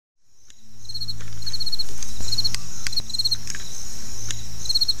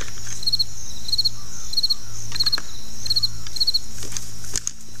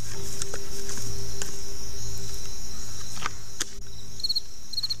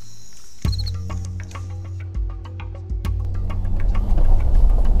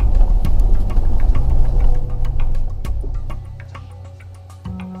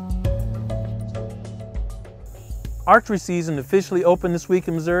Archery season officially opened this week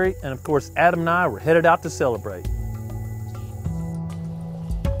in Missouri, and of course Adam and I were headed out to celebrate.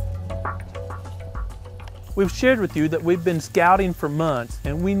 We've shared with you that we've been scouting for months,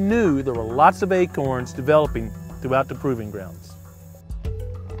 and we knew there were lots of acorns developing throughout the proving grounds.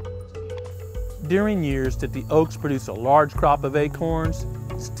 During years that the oaks produce a large crop of acorns,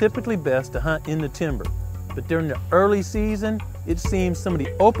 it's typically best to hunt in the timber. But during the early season, it seems some of the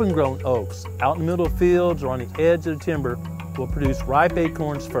open-grown oaks out in the middle of fields or on the edge of the timber will produce ripe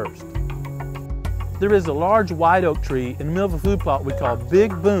acorns first. There is a large white oak tree in the middle of a food plot we call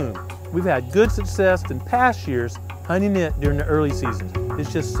Big Boom. We've had good success in past years hunting it during the early season.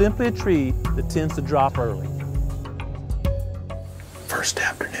 It's just simply a tree that tends to drop early. First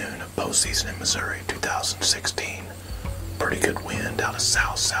afternoon of bow season in Missouri, 2016. Pretty good wind out of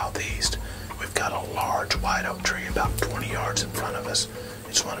south-southeast. We've got a large white oak tree about 20 yards in front of us.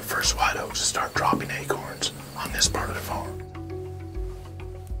 It's one of the first white oaks to start dropping acorns on this part of the farm.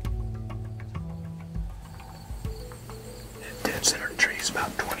 The dead center tree is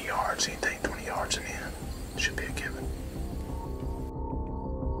about 20 yards. Anything 20 yards and in should be a given.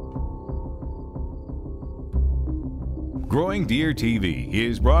 Growing Deer TV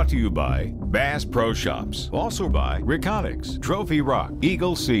is brought to you by Bass Pro Shops, also by Reconics, Trophy Rock,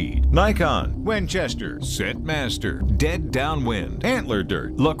 Eagle Seed, Nikon, Winchester, Scentmaster, Dead Downwind, Antler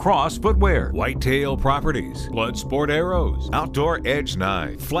Dirt, Lacrosse Footwear, Whitetail Properties, Bloodsport Arrows, Outdoor Edge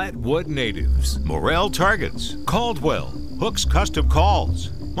Knife, Flatwood Natives, Morel Targets, Caldwell, Hooks Custom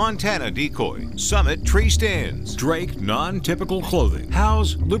Calls, Montana Decoy, Summit Tree Stands, Drake Non-Typical Clothing,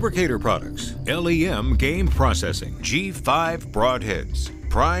 House Lubricator Products, LEM Game Processing, G5 Broadheads,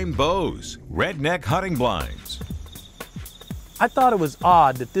 Prime Bows, Redneck Hunting Blinds. I thought it was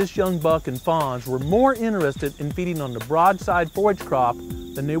odd that this young buck and fawns were more interested in feeding on the broadside forage crop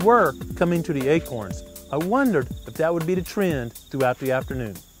than they were coming to the acorns. I wondered if that would be the trend throughout the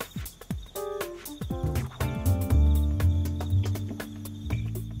afternoon.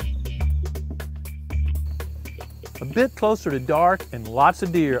 A bit closer to dark and lots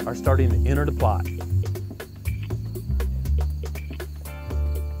of deer are starting to enter the plot.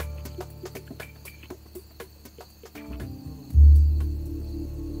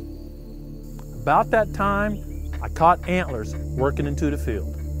 About that time, I caught antlers working into the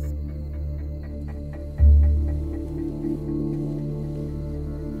field.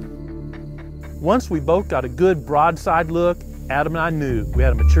 Once we both got a good broadside look, Adam and I knew we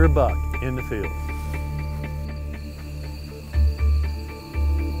had a mature buck in the field.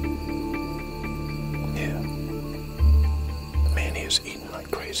 Eating like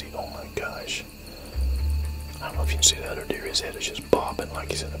crazy. Oh my gosh. I don't know if you can see the other deer. His head is just bobbing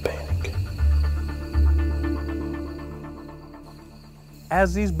like he's in a panic.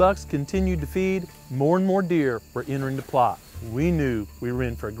 As these bucks continued to feed, more and more deer were entering the plot. We knew we were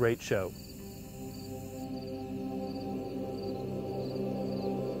in for a great show.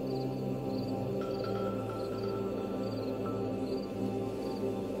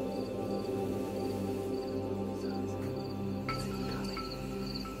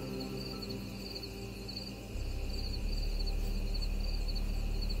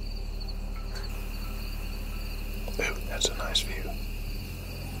 Ooh, that's a nice view.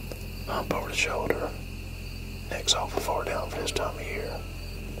 Hump over the shoulder. Neck's awful far down for this time of year.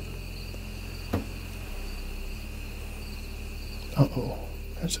 Uh-oh.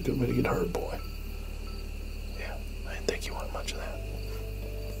 That's a good way to get hurt, boy. Yeah, I didn't think you wanted much of that.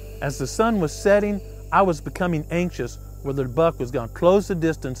 As the sun was setting, I was becoming anxious whether the buck was going to close the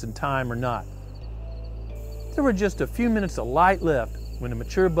distance in time or not. There were just a few minutes of light left when the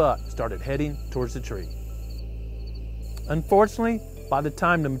mature buck started heading towards the tree. Unfortunately, by the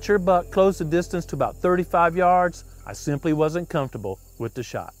time the mature buck closed the distance to about 35 yards, I simply wasn't comfortable with the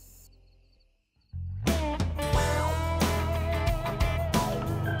shot.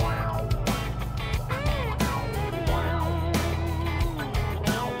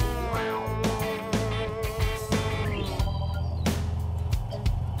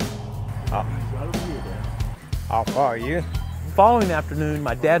 How far are you? The following afternoon,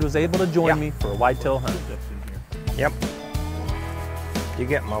 my dad was able to join me for a whitetail hunt. Yep. You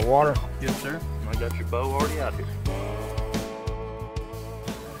get my water? Yes, sir. I got your bow already out here.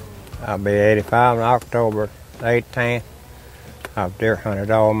 I'll be 85 on October 18th. I've deer hunted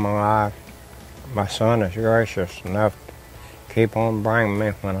all my life. My son is gracious enough to keep on bringing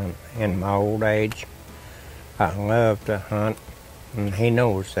me when I'm in my old age. I love to hunt, and he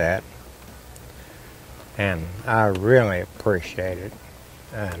knows that. And I really appreciate it.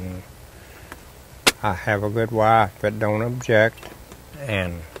 And I have a good wife that don't object,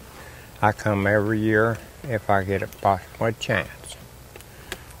 and I come every year if I get a possible chance.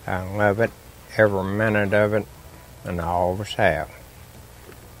 I love it, every minute of it, and I always have.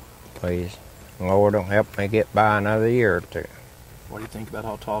 Please, Lord will help me get by another year or two. What do you think about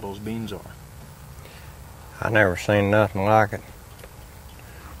how tall those beans are? I never seen nothing like it.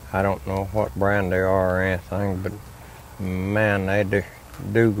 I don't know what brand they are or anything, but man, they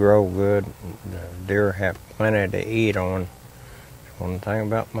do grow good. The deer have plenty to eat on. One thing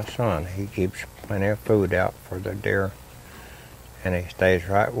about my son, he keeps plenty of food out for the deer, and he stays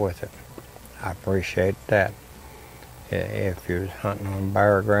right with it. I appreciate that. If you was hunting on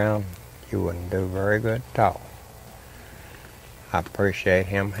bare ground, you wouldn't do very good at all. I appreciate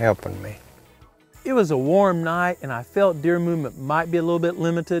him helping me. It was a warm night and I felt deer movement might be a little bit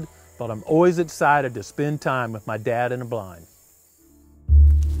limited, but I'm always excited to spend time with my dad in a blind.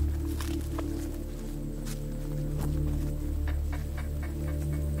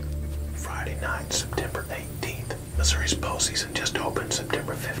 Friday night, September 18th. Missouri's bow season just opened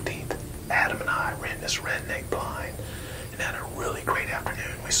September 15th. Adam and I ran this redneck blind and had a really great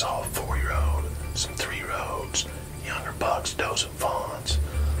afternoon. We saw a 4-year-old, some 3-year-olds, younger bucks, does, and fawns.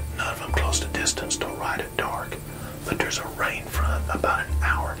 None of them close to distance till right at dark. But there's a rain front about an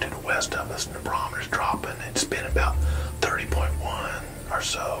hour to the west of us, and the barometer's dropping. It's been about 30.1 or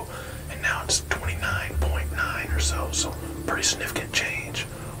so, and now it's 29.9 or so. So pretty significant change.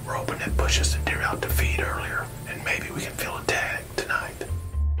 We're hoping that pushes the deer out to feed earlier, and maybe we can fill a tag tonight.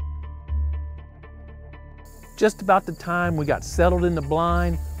 Just about the time we got settled in the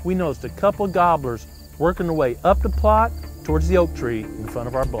blind, we noticed a couple of gobblers working their way up the plot towards the oak tree in front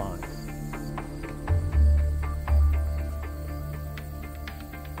of our blind.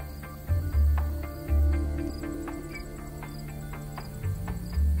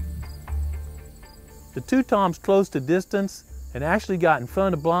 The two toms close to distance and actually got in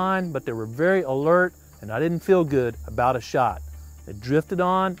front of the blind, but they were very alert and I didn't feel good about a shot. They drifted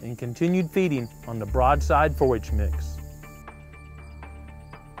on and continued feeding on the broadside forage mix.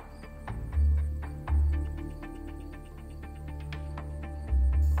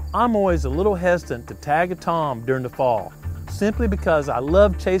 I'm always a little hesitant to tag a tom during the fall, simply because I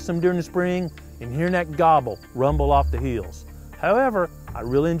love chasing them during the spring and hearing that gobble rumble off the hills. However, I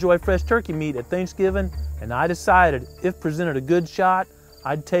really enjoy fresh turkey meat at Thanksgiving, and I decided if presented a good shot,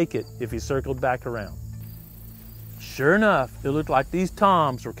 I'd take it if he circled back around. Sure enough, it looked like these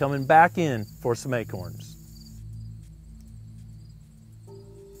toms were coming back in for some acorns.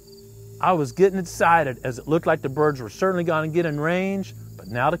 I was getting excited as it looked like the birds were certainly going to get in range, but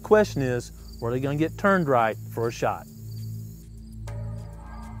now the question is, were they going to get turned right for a shot?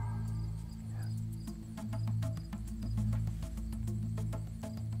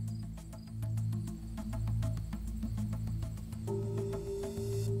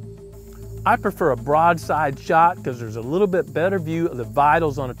 I prefer a broadside shot because there's a little bit better view of the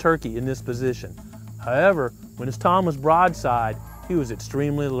vitals on a turkey in this position. However, when his tom was broadside, he was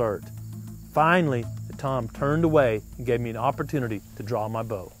extremely alert. Finally, the tom turned away and gave me an opportunity to draw my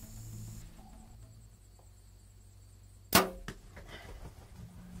bow. Let's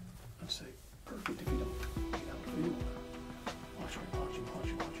see. Perfect if you don't get out of field. Watch him.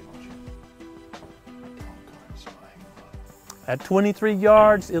 At 23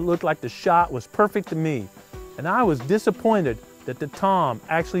 yards, it looked like the shot was perfect to me, and I was disappointed that the tom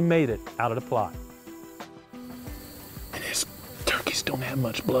actually made it out of the plot. And his turkeys don't have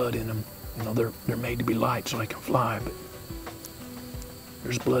much blood in them. You know, they're made to be light so they can fly, but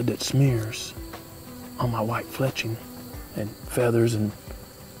there's blood that smears on my white fletching and feathers and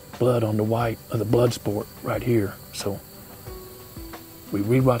blood on the white of the blood sport right here. So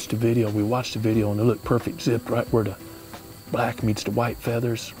we watched the video and it looked perfect, zipped right where the black meets the white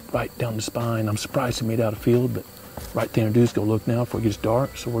feathers, right down the spine. I'm surprised he made out of field, but right thing to do is go look now before it gets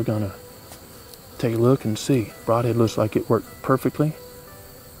dark. So we're gonna take a look and see. Broadhead looks like it worked perfectly.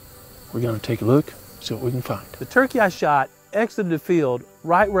 We're gonna take a look, see what we can find. The turkey I shot exited the field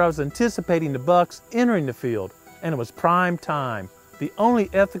right where I was anticipating the bucks entering the field, and it was prime time. The only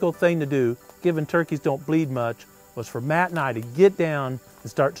ethical thing to do, given turkeys don't bleed much, was for Matt and I to get down and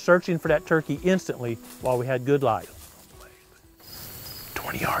start searching for that turkey instantly while we had good light.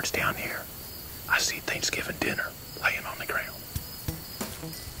 20 yards down here, I see Thanksgiving dinner laying on the ground.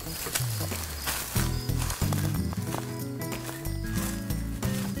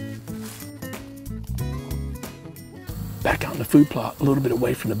 Back out in the food plot, a little bit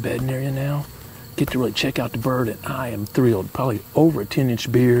away from the bedding area now. Get to really check out the bird, and I am thrilled. Probably over a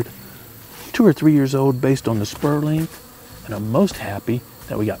 10-inch beard, 2 or 3 years old based on the spur length, and I'm most happy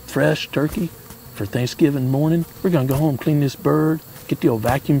that we got fresh turkey for Thanksgiving morning. We're gonna go home, clean this bird, get the old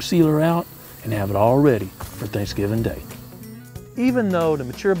vacuum sealer out, and have it all ready for Thanksgiving Day. Even though the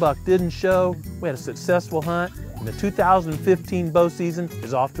mature buck didn't show, we had a successful hunt, and the 2015 bow season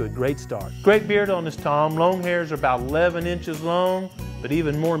is off to a great start. Great beard on this Tom. Long hairs are about 11 inches long, but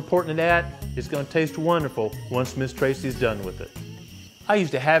even more important than that, it's going to taste wonderful once Miss Tracy's done with it. I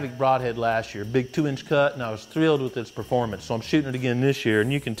used a Havoc broadhead last year, big 2-inch cut, and I was thrilled with its performance, so I'm shooting it again this year,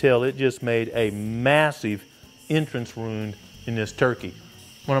 and you can tell it just made a massive entrance wound in this turkey.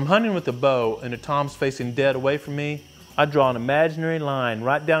 When I'm hunting with a bow and the Tom's facing dead away from me, I draw an imaginary line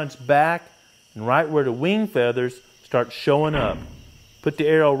right down its back and right where the wing feathers start showing up. Put the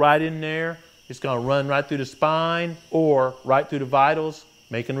arrow right in there. It's going to run right through the spine or right through the vitals,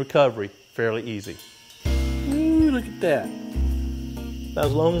 making recovery fairly easy. Ooh, look at that. About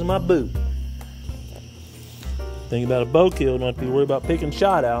as long as my boot. Think about a bow kill, don't have to be worried about picking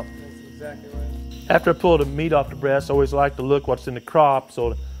shot out. That's exactly right. After I pull the meat off the breast, I always like to look what's in the crop.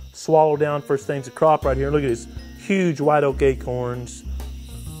 So to swallow down first thing's the crop right here. Look at these huge white oak acorns.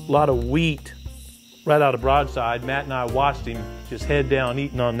 A lot of wheat right out of broadside. Matt and I watched him just head down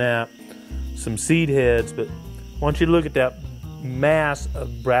eating on that. Some seed heads, but I want you to look at that mass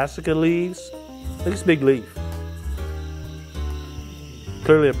of brassica leaves. Look at this big leaf.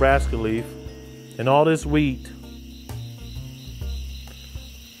 Clearly a brassica leaf. And all this wheat.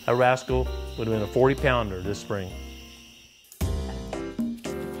 A rascal would have been a 40-pounder this spring.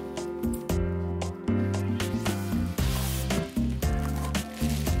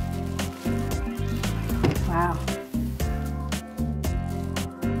 Wow.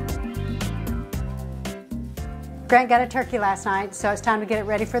 Grant got a turkey last night, so it's time to get it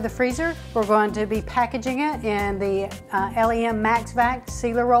ready for the freezer. We're going to be packaging it in the LEM Max Vac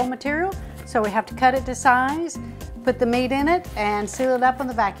sealer roll material. So we have to cut it to size, put the meat in it, and seal it up on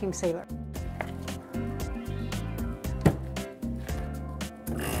the vacuum sealer.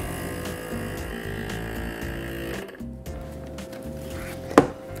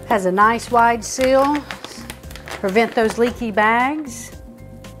 Has a nice wide seal, prevent those leaky bags.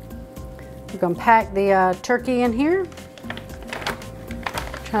 We're going to pack the turkey in here.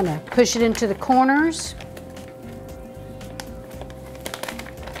 Trying to push it into the corners.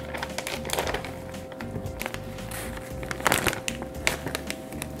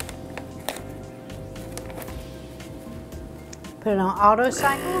 Put it on auto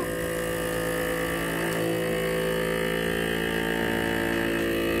cycle.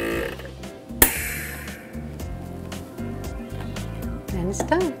 And it's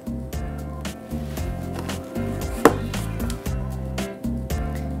done.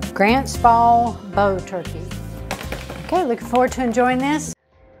 Grant's Fall Bow Turkey. Okay, looking forward to enjoying this.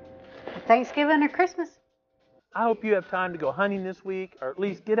 Thanksgiving or Christmas. I hope you have time to go hunting this week, or at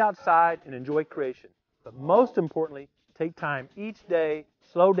least get outside and enjoy creation. But most importantly, take time each day,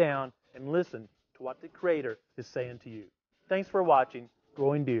 slow down, and listen to what the Creator is saying to you. Thanks for watching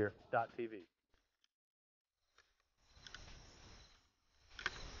GrowingDeer.tv.